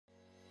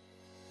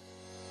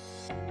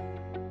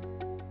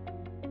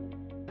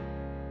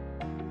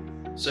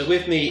So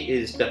with me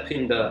is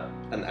Deepinder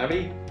and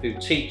Ari, who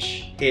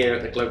teach here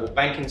at the Global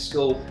Banking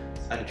School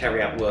and carry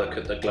out work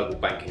at the Global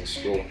Banking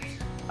School.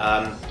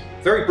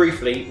 Very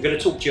briefly, we're going to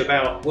talk to you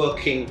about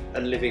working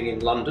and living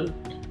in London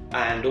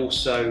and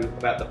also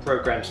about the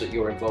programs that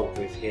you're involved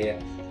with here.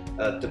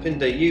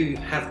 Deepinder, you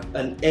have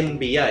an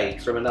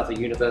MBA from another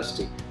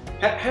university.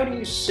 How do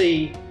you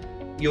see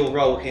your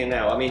role here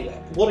now? I mean,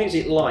 what is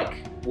it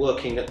like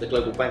working at the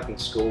Global Banking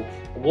School?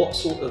 What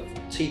sort of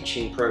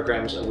teaching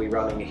programs are we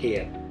running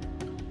here?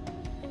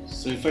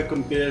 So if I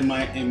compare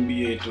my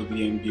MBA to the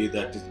MBA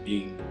that is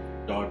being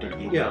taught at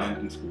Global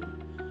Banking School,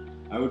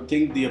 I would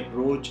think the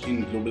approach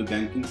in Global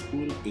Banking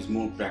School is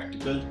more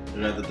practical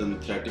rather than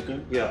theoretical.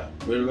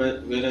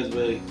 Whereas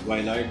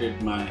while I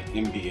did my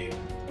MBA,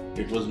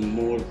 it was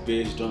more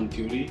based on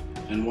theory.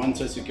 And once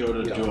I secured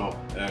a job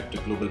at the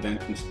Global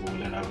Banking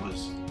School, and I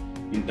was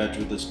in touch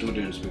with the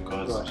students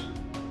because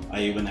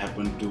I even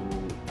happened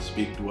to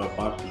speak to our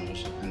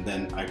partners, and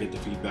then I get the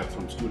feedback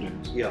from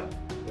students.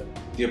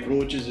 The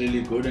approach is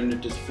really good, and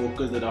it is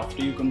focused that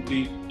after you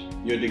complete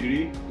your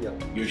degree,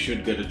 you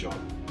should get a job.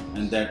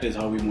 And that is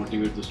how we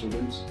motivate the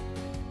students.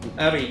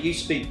 Ari, you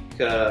speak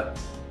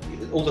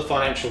all the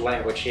financial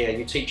language here.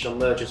 You teach on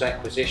mergers,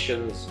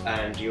 acquisitions,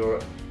 and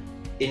your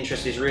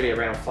interest is really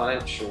around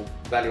financial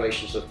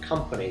valuations of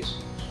companies.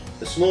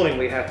 This morning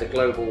we had the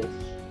Global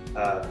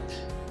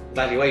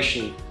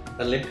Valuation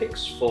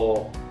Olympics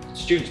for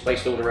students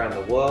based all around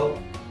the world.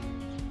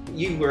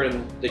 You were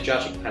in the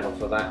judging panel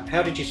for that.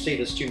 How did you see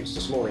the students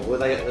this morning? Were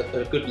they at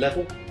a good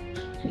level?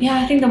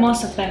 Yeah, I think the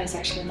most of them is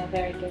actually on a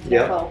very good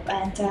level,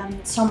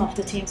 and some of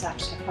the teams are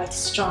actually quite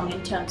strong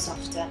in terms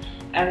of the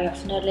area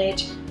of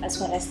knowledge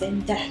as well as the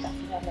in-depth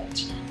of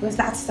knowledge, because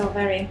that's still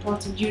very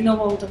important. You know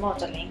all the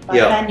modeling, but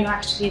then you're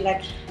actually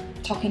like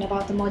talking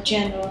about the more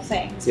general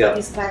things, but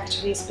it's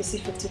actually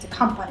specific to the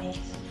company.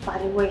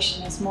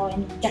 Valuation is more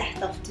in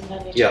depth of the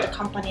knowledge of the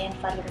company, and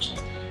valuation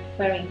is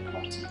very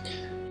important.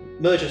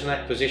 Mergers and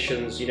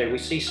acquisitions, you know, we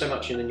see so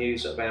much in the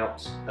news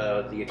about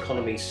the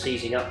economy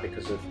seizing up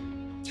because of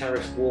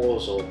tariff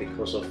wars or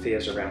because of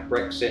fears around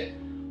Brexit.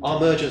 Are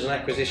mergers and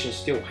acquisitions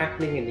still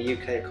happening in the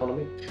UK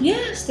economy?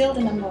 Yeah, still the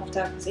number of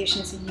the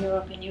acquisitions in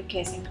Europe and UK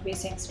is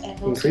increasing,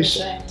 and also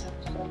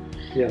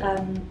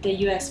the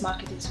US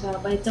market as well.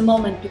 But at the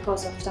moment,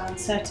 because of the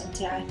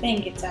uncertainty, I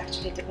think it's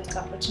actually the best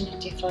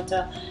opportunity for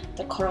the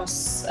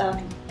cross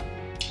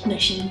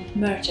nation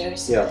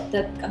mergers.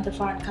 The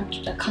foreign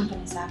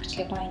companies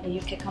actually buying the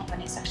UK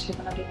companies actually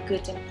going to be a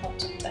good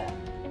important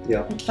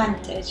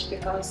advantage,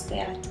 because they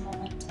are at the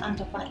moment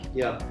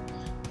undervalued.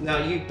 Now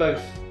you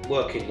both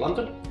work in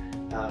London.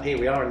 Here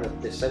we are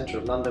in the centre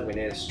of London. We're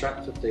near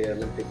Stratford, the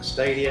Olympic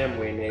Stadium.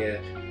 We're near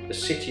the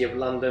City of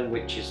London,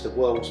 which is the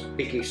world's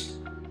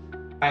biggest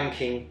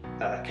banking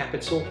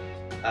capital.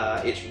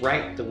 It's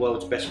ranked the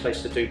world's best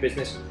place to do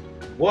business.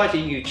 Why do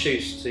you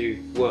choose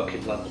to work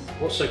in London?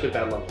 What's so good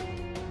about London?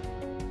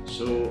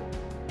 So,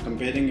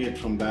 comparing it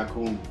from back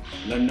home,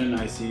 London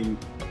I see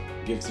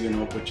gives you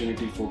an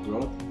opportunity for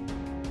growth.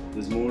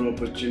 There's more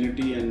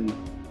opportunity, and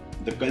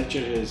the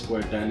culture here is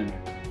quite dynamic,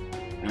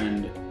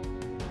 and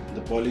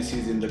the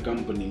policies in the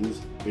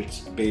companies, it's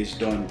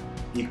based on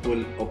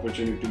equal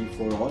opportunity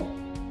for all.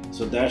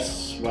 So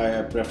that's why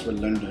I prefer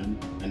London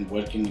and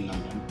working in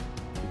London,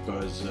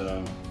 because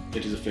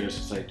it is a fair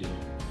society.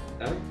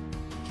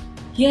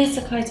 Yeah, it's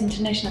a quite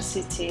international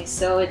city,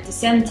 so at the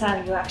same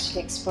time you're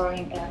actually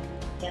exploring the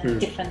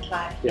different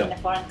life in a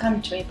foreign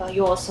country, but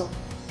you also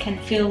can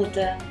feel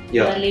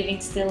you are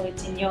living still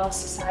within your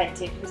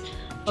society. Because,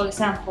 for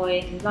example,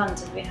 in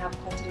London we have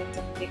quite a lot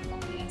of big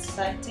company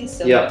society,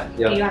 so you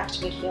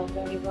actually feel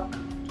very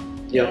welcome.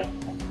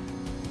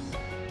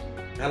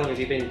 How long have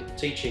you been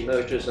teaching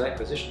mergers and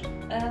acquisitions?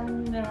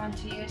 Around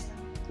 2 years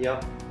now.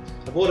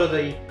 And what are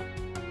the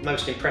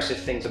most impressive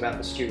things about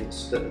the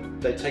students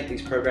that they take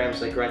these programs,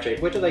 they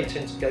graduate? Where do they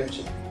tend to go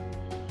to?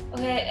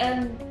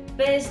 Okay,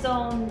 based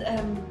on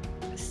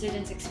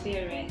students'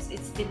 experience,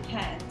 it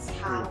depends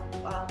how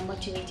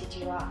motivated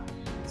you are.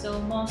 So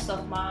most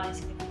of my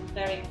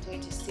very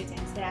motivated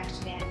students, they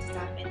actually ended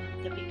up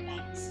in the big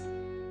banks,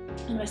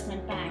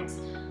 investment banks.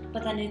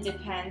 But then it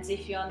depends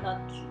if you're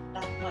not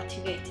that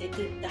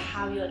motivated,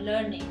 how you're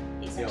learning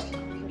is actually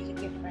completely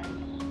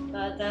different.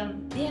 But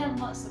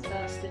most of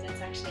the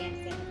students actually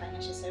ended in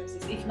financial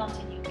services, if not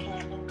in UK,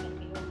 then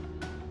maybe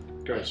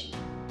Europe. Great.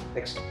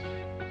 Excellent.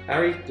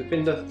 Ari,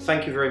 Deepinder,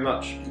 thank you very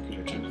much.